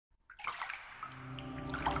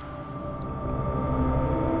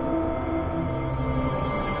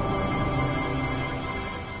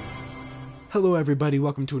Hello everybody,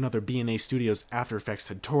 welcome to another B&A Studios After Effects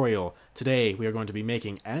tutorial. Today we are going to be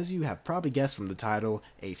making, as you have probably guessed from the title,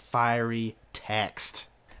 a fiery text.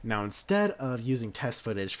 Now instead of using test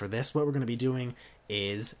footage for this, what we're going to be doing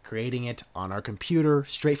is creating it on our computer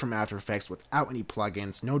straight from After Effects without any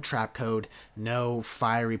plugins, no trap code, no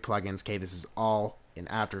fiery plugins. Okay, this is all in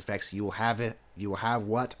After Effects. You will have it. You will have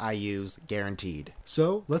what I use, guaranteed.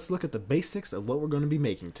 So let's look at the basics of what we're going to be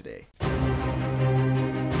making today.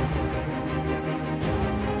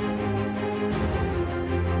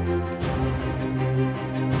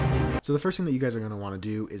 So the first thing that you guys are going to want to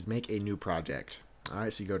do is make a new project.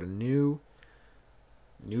 Alright, so you go to new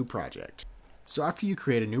project. So after you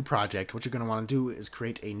create a new project, what you're going to want to do is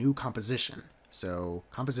create a new composition. So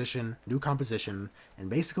composition, new composition, and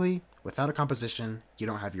basically without a composition, you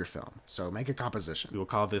don't have your film. So make a composition. We will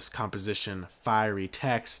call this composition fiery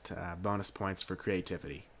text, bonus points for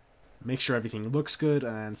creativity. Make sure everything looks good.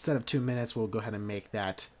 Instead of 2 minutes, we'll go ahead and make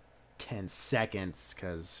that 10 seconds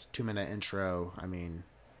because 2-minute intro,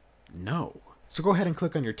 no. So go ahead and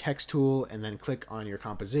click on your text tool and then click on your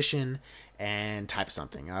composition and type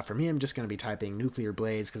something. For me, I'm just going to be typing Nuclear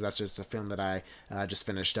Blades because that's just a film that I just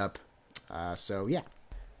finished up. So yeah,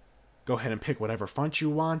 go ahead and pick whatever font you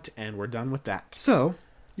want and we're done with that. So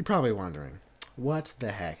you're probably wondering, what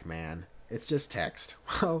the heck, man? It's just text.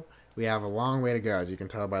 Well, we have a long way to go, as you can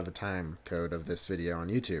tell by the time code of this video on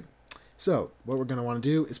YouTube. So what we're going to want to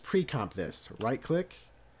do is pre-comp this. Right click,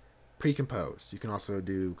 pre-compose. You can also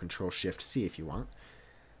do Control-Shift-C if you want.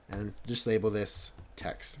 And just label this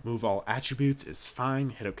text. Move all attributes is fine,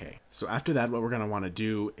 hit OK. So after that, what we're going to want to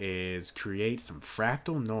do is create some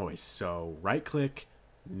fractal noise. So right click,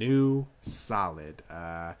 new, solid.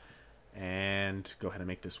 And go ahead and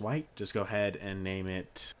make this white. Just go ahead and name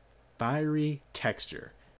it fiery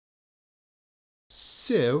texture.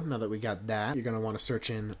 So now that we got that, you're going to want to search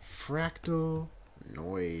in fractal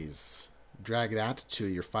noise. Drag that to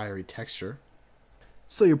your fiery texture.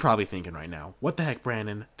 So you're probably thinking right now, what the heck,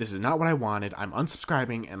 Brandon? This is not what I wanted. I'm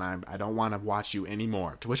unsubscribing and I don't want to watch you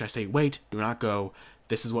anymore. To which I say, wait, do not go.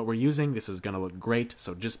 This is what we're using. This is going to look great,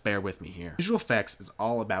 so just bear with me here. Visual effects is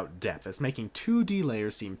all about depth. It's making 2D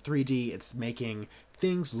layers seem 3D. It's making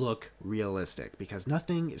things look realistic because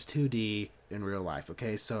nothing is 2D in real life,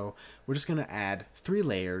 okay? So we're just going to add 3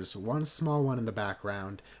 layers, one small one in the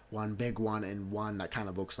background, one big one, and one that kind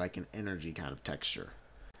of looks like an energy kind of texture.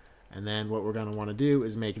 And then what we're going to want to do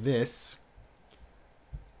is make this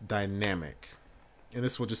dynamic. And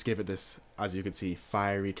this will just give it this, as you can see,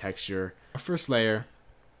 fiery texture. Our first layer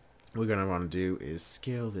we're going to want to do is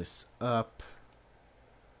scale this up.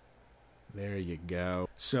 There you go.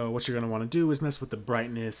 So what you're going to want to do is mess with the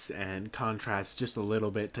brightness and contrast just a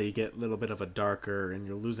little bit till you get a little bit of a darker, and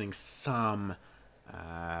you're losing some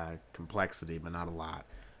complexity, but not a lot.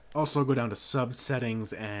 Also go down to sub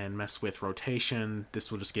settings and mess with rotation. This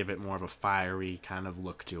will just give it more of a fiery kind of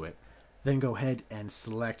look to it. Then go ahead and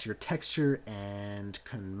select your texture and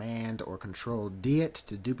Command or Control D it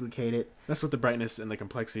to duplicate it. Mess with the brightness and the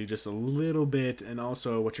complexity just a little bit, and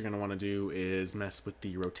also what you're going to want to do is mess with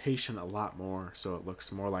the rotation a lot more so it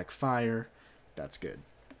looks more like fire. That's good.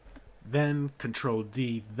 Then Control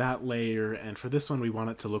D that layer, and for this one we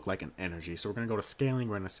want it to look like an energy. So we're going to go to scaling,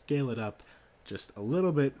 we're going to scale it up just a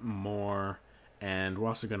little bit more, and we're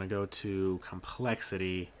also going to go to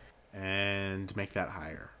complexity and make that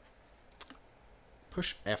higher.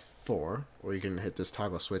 Push F4, or you can hit this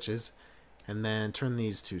toggle switches, and then turn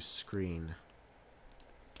these to screen.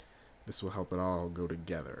 This will help it all go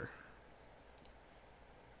together.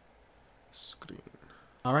 Screen.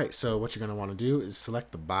 Alright, so what you're going to want to do is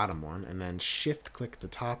select the bottom one, and then shift click the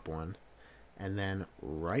top one, and then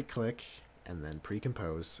right click, and then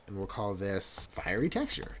pre-compose, and we'll call this fiery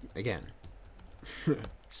texture again.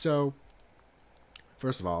 So,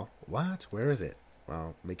 first of all, where is it?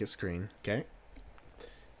 Well, make it screen, okay?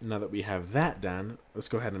 Now that we have that done, let's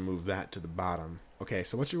go ahead and move that to the bottom. Okay,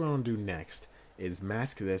 so what you want to do next is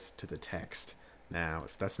mask this to the text. Now,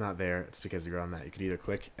 if that's not there, it's because you're on that. You could either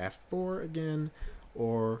click F4 again,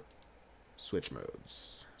 or switch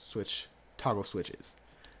modes. Toggle switches.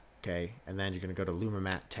 Okay, and then you're going to go to Luma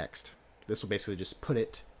Matte Text. This will basically just put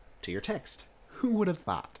it to your text. Who would have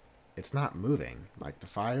thought? It's not moving like the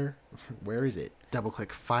fire. Where is it? Double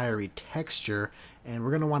click fiery texture, and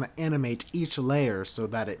we're going to want to animate each layer so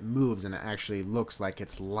that it moves and it actually looks like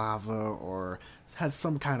it's lava or has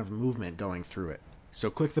some kind of movement going through it. So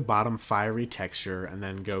click the bottom fiery texture and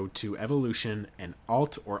then go to evolution, and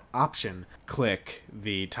Alt or Option click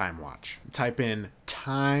the time watch. Type in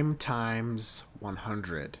time times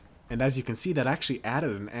 100. And as you can see, that actually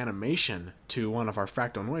added an animation to one of our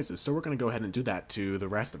fractal noises, so we're going to go ahead and do that to the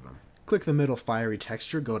rest of them. Click the middle fiery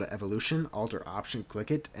texture, go to evolution, alt or option,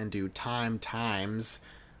 click it, and do time times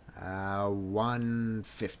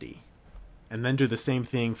 150. And then do the same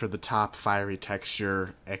thing for the top fiery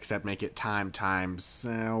texture, except make it time times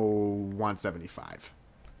 175.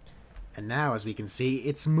 And now, as we can see,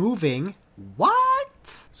 it's moving.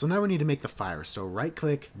 What? So now we need to make the fire. So right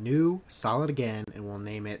click, new, solid again, and we'll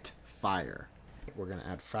name it fire. We're gonna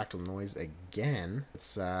add fractal noise again.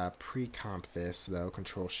 Let's pre-comp this though,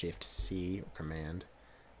 Control Shift C or Command.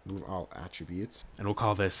 Move all attributes. And we'll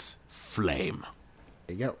call this flame.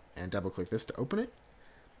 There you go. And double click this to open it.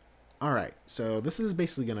 Alright, so this is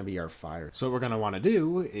basically gonna be our fire. So what we're gonna wanna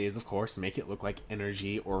do is, of course, make it look like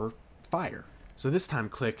energy or fire. So this time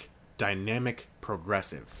click Dynamic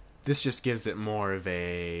Progressive. This just gives it more of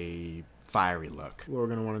a fiery look. What we're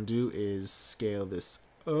going to want to do is scale this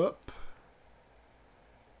up.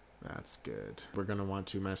 That's good. We're going to want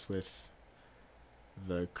to mess with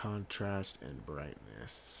the contrast and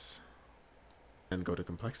brightness. And go to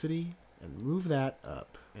complexity and move that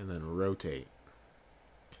up and then rotate.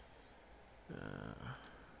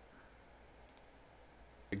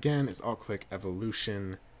 Again, it's alt click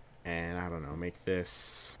evolution. And I don't know, make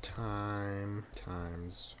this time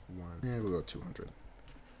times 1. And we'll go 200.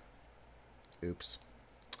 Oops.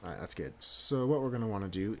 Alright, that's good. So what we're going to want to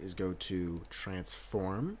do is go to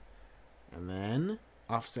transform and then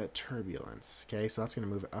offset turbulence. Okay, so that's going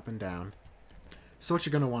to move it up and down. So what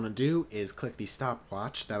you're going to want to do is click the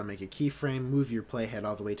stopwatch. That'll make a keyframe. Move your playhead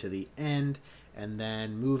all the way to the end. And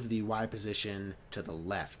then move the Y position to the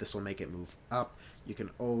left. This will make it move up. You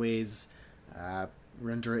can always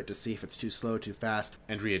render it to see if it's too slow, too fast,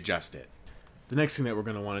 and readjust it. The next thing that we're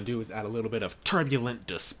going to want to do is add a little bit of turbulent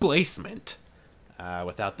displacement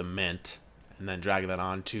without the mint, and then drag that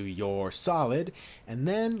onto your solid, and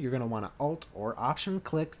then you're going to want to alt or option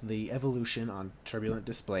click the evolution on turbulent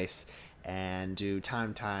displace and do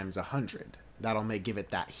time times 100. That'll give it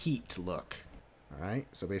that heat look. Alright,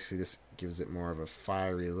 so basically this gives it more of a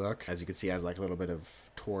fiery look. As you can see, it has like a little bit of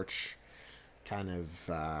torch kind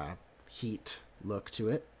of heat look to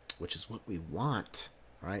it, which is what we want,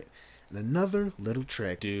 right? And another little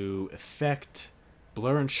trick, do effect,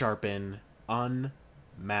 blur and sharpen,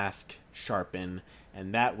 unmask, sharpen,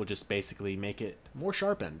 and that will just basically make it more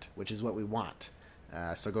sharpened, which is what we want.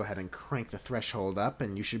 So go ahead and crank the threshold up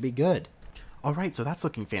and you should be good. Alright, so that's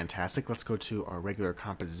looking fantastic. Let's go to our regular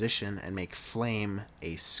composition and make flame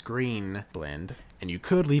a screen blend. And you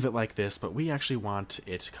could leave it like this, but we actually want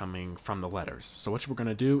it coming from the letters. So what we're going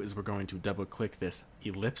to do is we're going to double click this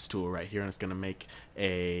ellipse tool right here, and it's going to make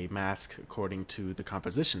a mask according to the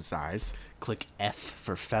composition size. Click F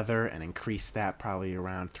for feather and increase that probably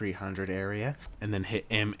around 300 area. And then hit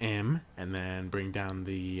MM and then bring down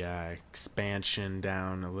the expansion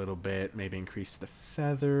down a little bit, maybe increase the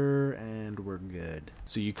feather, and we're good.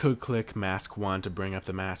 So you could click mask 1 to bring up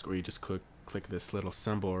the mask, or you just click this little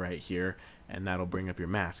symbol right here and that'll bring up your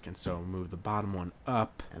mask. And so move the bottom one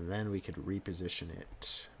up, and then we could reposition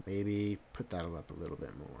it. Maybe put that up a little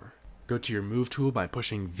bit more. Go to your move tool by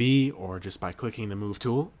pushing V or just by clicking the move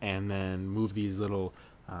tool, and then move these little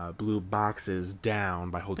blue boxes down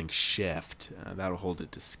by holding shift. That'll hold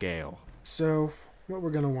it to scale. So what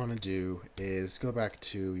we're going to want to do is go back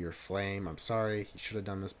to your flame. I'm sorry, you should have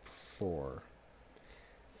done this before.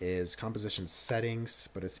 Is composition settings,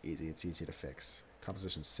 but it's easy to fix.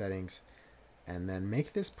 Composition settings, and then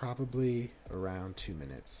make this probably around 2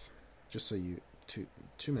 minutes, just so you 2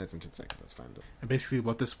 minutes and 10 seconds, that's fine. And basically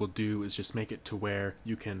what this will do is just make it to where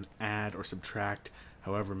you can add or subtract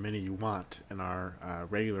however many you want in our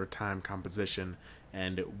regular time composition,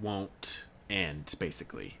 and it won't end,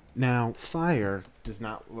 basically. Now fire does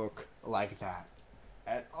not look like that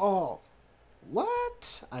at all.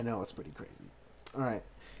 What? I know, it's pretty crazy. Alright,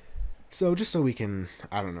 so just so we can,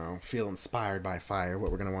 I don't know, feel inspired by fire,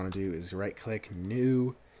 what we're going to want to do is right click,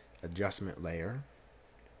 new adjustment layer,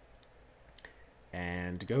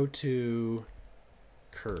 and go to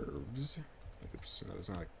curves. Oops, no, there's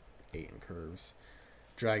not an 8 in curves.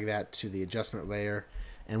 Drag that to the adjustment layer,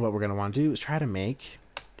 and what we're going to want to do is try to make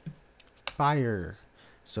fire.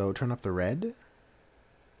 So turn up the red.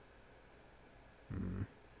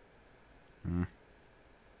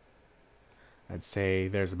 I'd say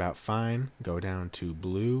there's about fine. Go down to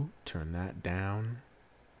blue, turn that down.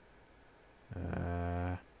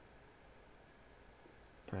 I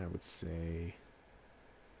would say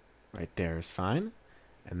right there is fine.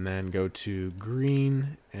 And then go to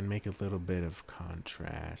green and make a little bit of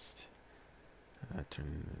contrast.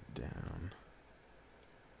 Turn it down.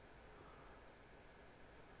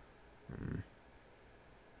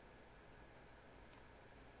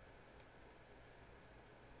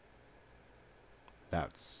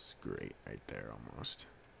 That's great right there, almost.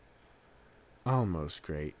 Almost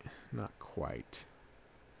great. Not quite.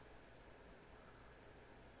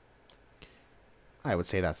 I would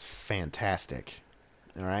say that's fantastic.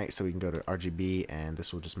 Alright, so we can go to RGB, and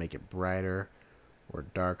this will just make it brighter or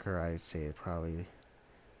darker. I'd say it probably a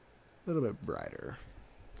little bit brighter.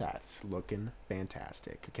 That's looking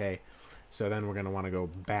fantastic. Okay, so then we're going to want to go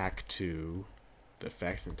back to the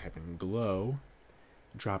effects and type in glow.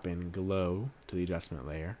 Drop in glow to the adjustment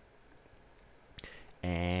layer.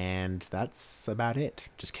 And that's about it.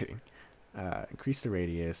 Just kidding. Increase the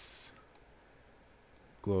radius.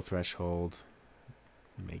 Glow threshold.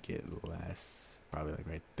 Make it less. Probably like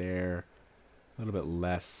right there. A little bit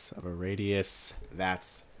less of a radius.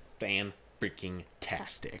 That's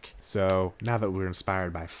fan-freaking-tastic. So now that we're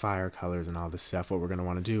inspired by fire colors and all this stuff, what we're going to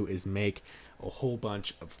want to do is make a whole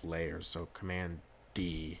bunch of layers. So Command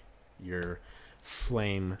D, your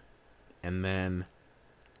flame, and then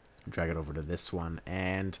drag it over to this one.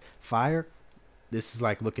 And fire, this is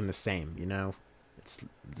like looking the same, you know? It's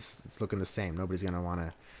looking the same. Nobody's going to want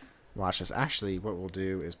to watch this. Actually, what we'll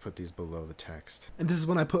do is put these below the text. And this is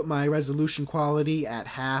when I put my resolution quality at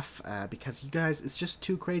half, because you guys, it's just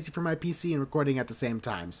too crazy for my PC and recording at the same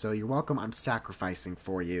time. So you're welcome, I'm sacrificing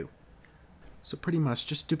for you. So pretty much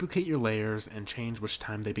just duplicate your layers and change which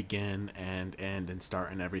time they begin and end and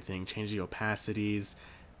start and everything. Change the opacities,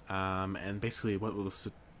 and basically what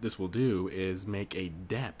this will do is make a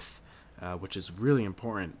depth, which is really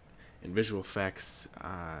important in visual effects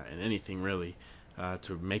and anything really.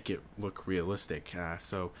 To make it look realistic.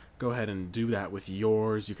 So go ahead and do that with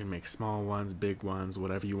yours. You can make small ones, big ones,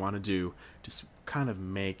 whatever you want to do. Just kind of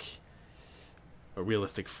make a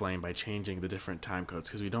realistic flame by changing the different time codes,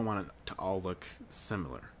 because we don't want it to all look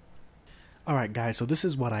similar. Alright guys, so this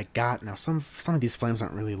is what I got. Now some of these flames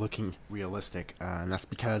aren't really looking realistic, and that's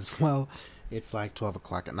because, well, it's like 12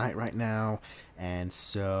 o'clock at night right now, and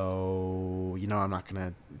so, you know, I'm not going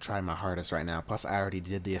to try my hardest right now. Plus, I already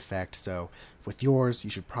did the effect, so with yours, you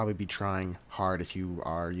should probably be trying hard if you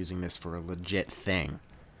are using this for a legit thing.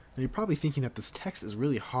 Now, you're probably thinking that this text is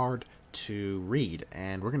really hard to read,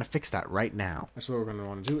 and we're going to fix that right now. So what we're going to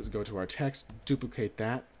want to do is go to our text, duplicate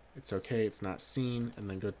that. It's okay, it's not seen, and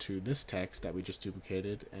then go to this text that we just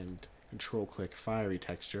duplicated, and control-click Fiery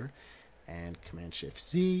Texture, and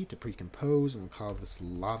Command-Shift-Z to pre-compose, and we'll call this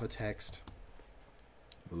lava text.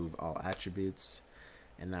 Move all attributes,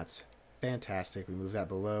 and that's fantastic. We move that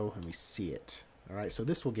below, and we see it. Alright, so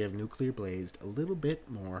this will give Nuclear Blazed a little bit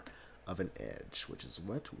more of an edge, which is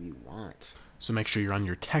what we want. So make sure you're on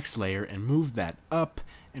your text layer and move that up,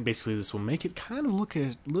 and basically this will make it kind of look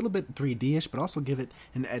a little bit 3D-ish, but also give it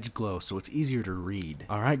an edge glow so it's easier to read.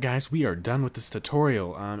 Alright guys, we are done with this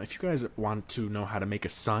tutorial. If you guys want to know how to make a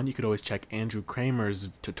sun, you could always check Andrew Kramer's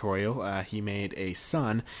tutorial. He made a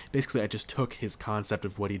sun. Basically I just took his concept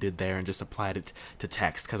of what he did there and just applied it to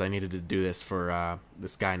text, because I needed to do this for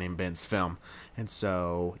this guy named Ben's film. And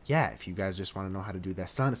so, yeah, if you guys just want to know how to do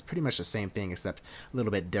that sun, it's pretty much the same thing except a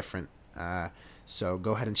little bit different. So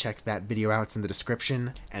go ahead and check that video out. It's in the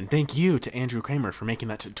description. And thank you to Andrew Kramer for making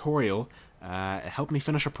that tutorial. It helped me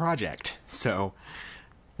finish a project. So,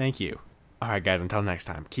 thank you. Alright guys, until next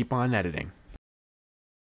time, keep on editing.